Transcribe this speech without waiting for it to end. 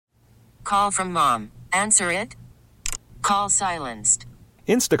call from mom. Answer it. Call silenced.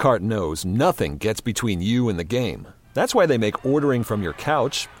 Instacart knows nothing gets between you and the game. That's why they make ordering from your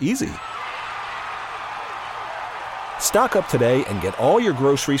couch easy. Stock up today and get all your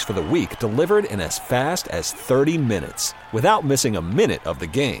groceries for the week delivered in as fast as 30 minutes without missing a minute of the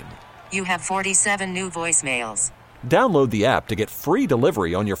game. You have 47 new voicemails. Download the app to get free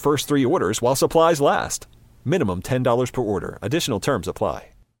delivery on your first 3 orders while supplies last. Minimum $10 per order. Additional terms apply.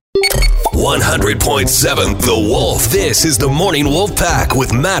 100.7 The Wolf. This is the Morning Wolf Pack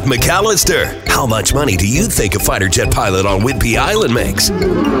with Matt McAllister. How much money do you think a fighter jet pilot on Whidbey Island makes?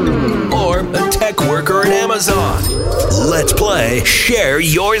 Or a tech worker at Amazon? Let's play Share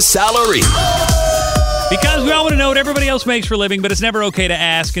Your Salary. Because we all want to know what everybody else makes for a living, but it's never okay to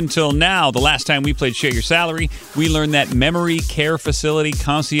ask until now. The last time we played Share Your Salary, we learned that memory care facility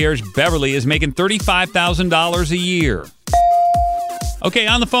concierge Beverly is making $35,000 a year. Okay,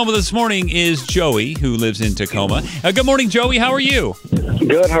 on the phone with us this morning is Joey, who lives in Tacoma. Good morning, Joey. How are you?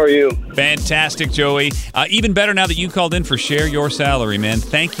 Good. How are you? Fantastic, Joey. Even better now that you called in for Share Your Salary, man.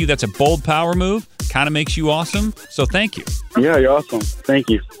 Thank you. That's a bold power move. Kind of makes you awesome. So thank you. Yeah, you're awesome. Thank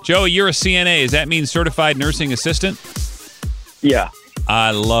you. Joey, you're a CNA. Does that mean Certified Nursing Assistant? Yeah.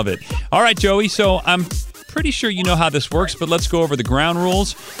 I love it. All right, Joey. So I'm pretty sure you know how this works, but let's go over the ground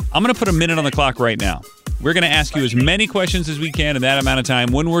rules. I'm going to put a minute on the clock right now. We're going to ask you as many questions as we can in that amount of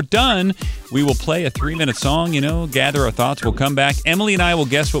time. When we're done, we will play a 3-minute song, gather our thoughts. We'll come back. Emily and I will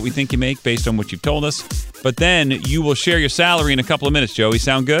guess what we think you make based on what you've told us. But then you will share your salary in a couple of minutes, Joey.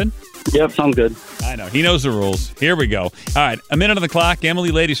 Sound good? Yep, sounds good. I know. He knows the rules. Here we go. All right, a minute on the clock. Emily,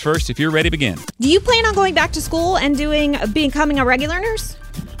 ladies first. If you're ready, begin. Do you plan on going back to school and becoming a regular nurse?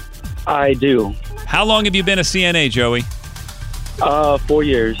 I do. How long have you been a CNA, Joey? 4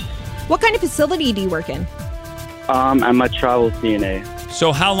 years. What kind of facility do you work in? I'm a travel CNA.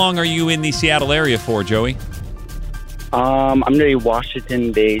 So how long are you in the Seattle area for, Joey? I'm a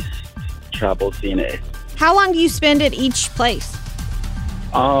Washington-based travel CNA. How long do you spend at each place?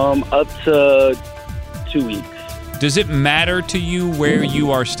 Up to 2 weeks. Does it matter to you where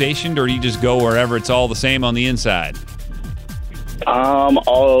you are stationed, or do you just go wherever it's all the same on the inside?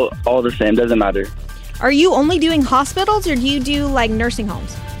 All the same. Doesn't matter. Are you only doing hospitals, or do you do, nursing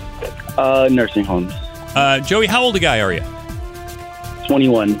homes? Nursing homes. Joey, how old a guy are you?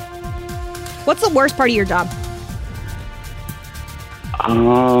 21. What's the worst part of your job?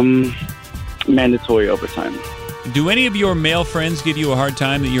 Mandatory overtime. Do any of your male friends give you a hard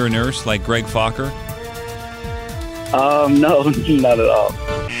time that you're a nurse, like Greg Fokker? No, not at all.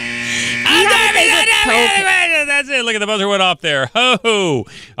 That's it. Look at the buzzer went off there. Ho!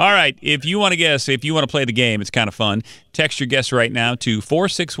 All right. If you want to guess, if you want to play the game, it's kind of fun. Text your guess right now to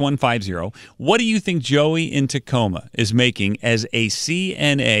 46150. What do you think Joey in Tacoma is making as a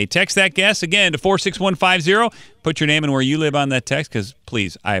CNA? Text that guess again to 46150. Put your name and where you live on that text because,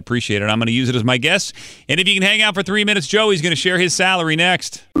 please, I appreciate it. I'm going to use it as my guess. And if you can hang out for 3 minutes, Joey's going to share his salary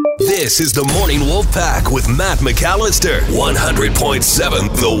next. This is the Morning Wolf Pack with Matt McAllister.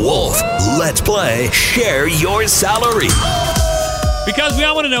 100.7 The Wolf. Let's play Share Your Salary. Because we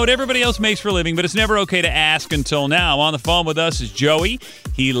all want to know what everybody else makes for a living, but it's never okay to ask until now. On the phone with us is Joey.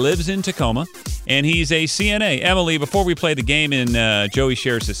 He lives in Tacoma, and he's a CNA. Emily, before we play the game and Joey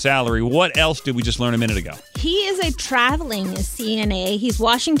shares his salary, what else did we just learn a minute ago? He is a traveling CNA. He's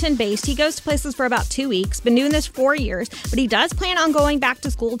Washington-based. He goes to places for about 2 weeks. Been doing this 4 years, but he does plan on going back to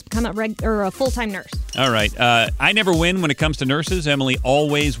school to become a full-time nurse. All right. I never win when it comes to nurses. Emily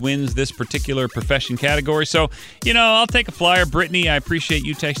always wins this particular profession category. So, I'll take a flyer. Brittany, I appreciate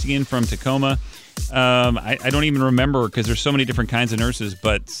you texting in from Tacoma. I don't even remember because there's so many different kinds of nurses,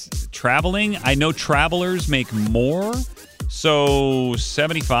 but traveling, I know travelers make more. So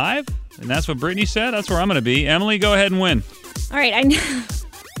 75? And that's what Brittany said? That's where I'm going to be. Emily, go ahead and win. All right. I know.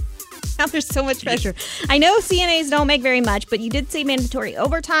 Now there's so much pressure. I know CNAs don't make very much, but you did say mandatory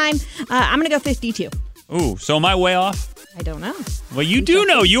overtime. I'm going to go 52. Ooh, so am I way off? I don't know. Well, you do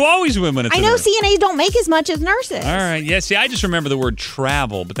know. You always win when it's I know CNAs don't make as much as nurses. All right. Yeah, see, I just remember the word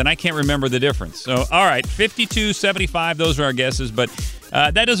travel, but then I can't remember the difference. So, all right, 52, 75, those are our guesses, but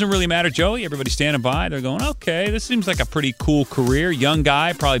that doesn't really matter. Joey, everybody's standing by. They're going, okay, this seems like a pretty cool career. Young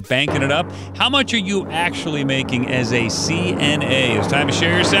guy, probably banking it up. How much are you actually making as a CNA? It's time to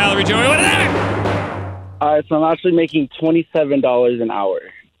share your salary, Joey. What is that? All right, so I'm actually making $27 an hour.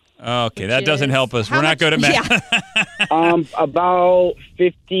 Okay, that doesn't help us. We're not good at math. Yeah. About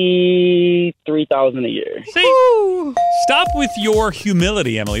 $53,000 a year. See, stop with your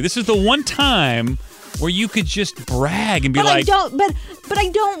humility, Emily. This is the one time where you could just brag and be but I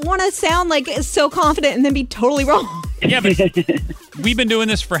don't want to sound like so confident and then be totally wrong. Yeah, but we've been doing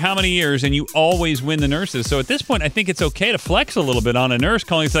this for how many years, and you always win the nurses. So at this point, I think it's okay to flex a little bit on a nurse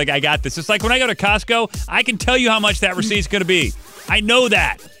calling. It's like, I got this. It's like when I go to Costco, I can tell you how much that receipt's going to be. I know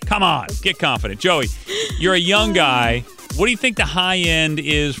that. Come on, get confident. Joey, you're a young guy. What do you think the high end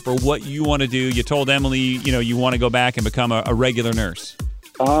is for what you want to do? You told Emily, you want to go back and become a regular nurse.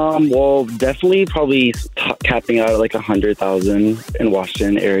 Well, definitely probably capping out at like 100,000 in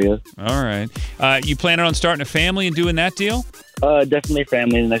Washington area. All right. You planning on starting a family and doing that deal? Definitely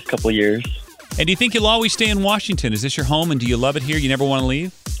family in the next couple of years. And do you think you'll always stay in Washington? Is this your home, and do you love it here? You never want to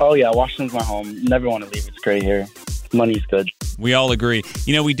leave? Oh, yeah. Washington's my home. Never want to leave. It's great here. Money's good. We all agree.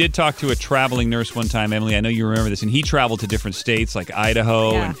 We did talk to a traveling nurse one time, Emily. I know you remember this. And he traveled to different states like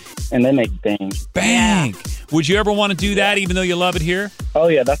Idaho. Yeah. And they make bank. Bang! Yeah. Would you ever want to do that even though you love it here? Oh,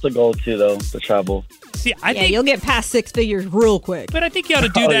 yeah. That's a goal, too, though, to travel. See, I think you'll get past 6 figures real quick. But I think you ought to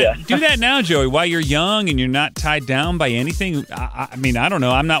do that. Yeah. Do that now, Joey, while you're young and you're not tied down by anything. I mean, I don't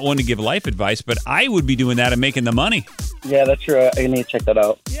know. I'm not one to give life advice, but I would be doing that and making the money. Yeah, that's true. I need to check that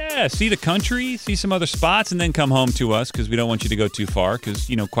out. Yeah, see the country, see some other spots, and then come home to us because we don't want you to go too far because,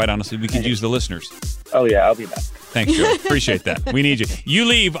 quite honestly, we could use the listeners. Oh, yeah, I'll be back. Thanks, Joey. Appreciate that. We need you. You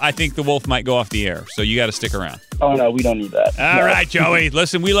leave, I think the wolf might go off the air, so you got to stick around. Oh, no, we don't need that. All right, Joey.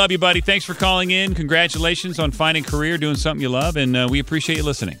 Listen, we love you, buddy. Thanks for calling in. Congratulations on finding a career, doing something you love, and we appreciate you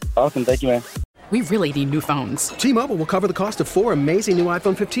listening. Awesome. Thank you, man. We really need new phones. T-Mobile will cover the cost of 4 amazing new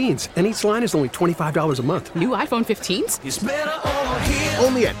iPhone 15s, and each line is only $25 a month. New iPhone 15s? It's better over here.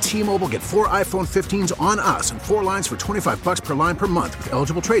 Only at T-Mobile, get 4 iPhone 15s on us and 4 lines for $25 per line per month with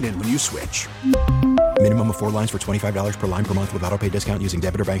eligible trade-in when you switch. Minimum of 4 lines for $25 per line per month with autopay discount using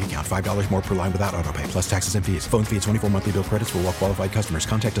debit or bank account. $5 more per line without autopay, plus taxes and fees. Phone fee at 24 monthly bill credits for well-qualified customers.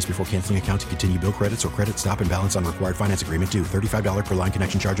 Contact us before canceling account to continue bill credits or credit stop and balance on required finance agreement due. $35 per line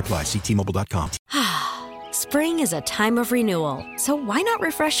connection charge applies. See T-Mobile.com. Spring is a time of renewal, so why not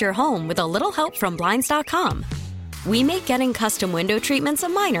refresh your home with a little help from Blinds.com? We make getting custom window treatments a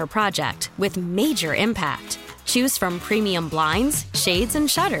minor project with major impact. Choose from premium blinds, shades, and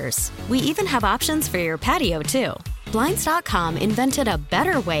shutters. We even have options for your patio, too. Blinds.com invented a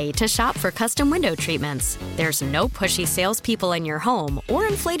better way to shop for custom window treatments. There's no pushy salespeople in your home or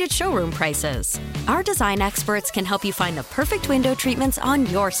inflated showroom prices. Our design experts can help you find the perfect window treatments on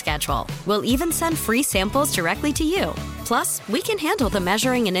your schedule. We'll even send free samples directly to you. Plus, we can handle the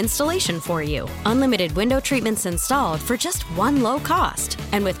measuring and installation for you. Unlimited window treatments installed for just one low cost.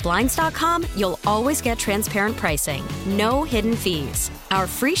 And with Blinds.com, you'll always get transparent pricing. No hidden fees. Our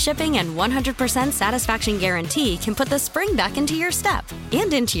free shipping and 100% satisfaction guarantee can put the spring back into your step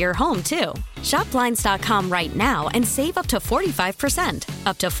and into your home, too. Shop Blinds.com right now and save up to 45%.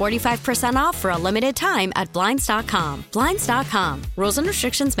 Up to 45% off for a limited time at Blinds.com. Blinds.com. Rules and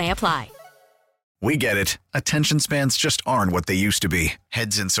restrictions may apply. We get it. Attention spans just aren't what they used to be.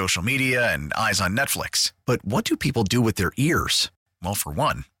 Heads in social media and eyes on Netflix. But what do people do with their ears? Well, for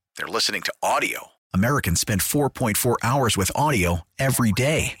one, they're listening to audio. Americans spend 4.4 hours with audio every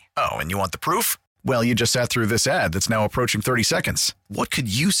day. Oh, and you want the proof? Well, you just sat through this ad that's now approaching 30 seconds. What could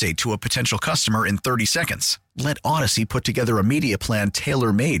you say to a potential customer in 30 seconds? Let Odyssey put together a media plan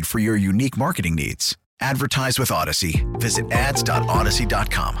tailor-made for your unique marketing needs. Advertise with Odyssey. Visit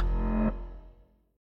ads.odyssey.com.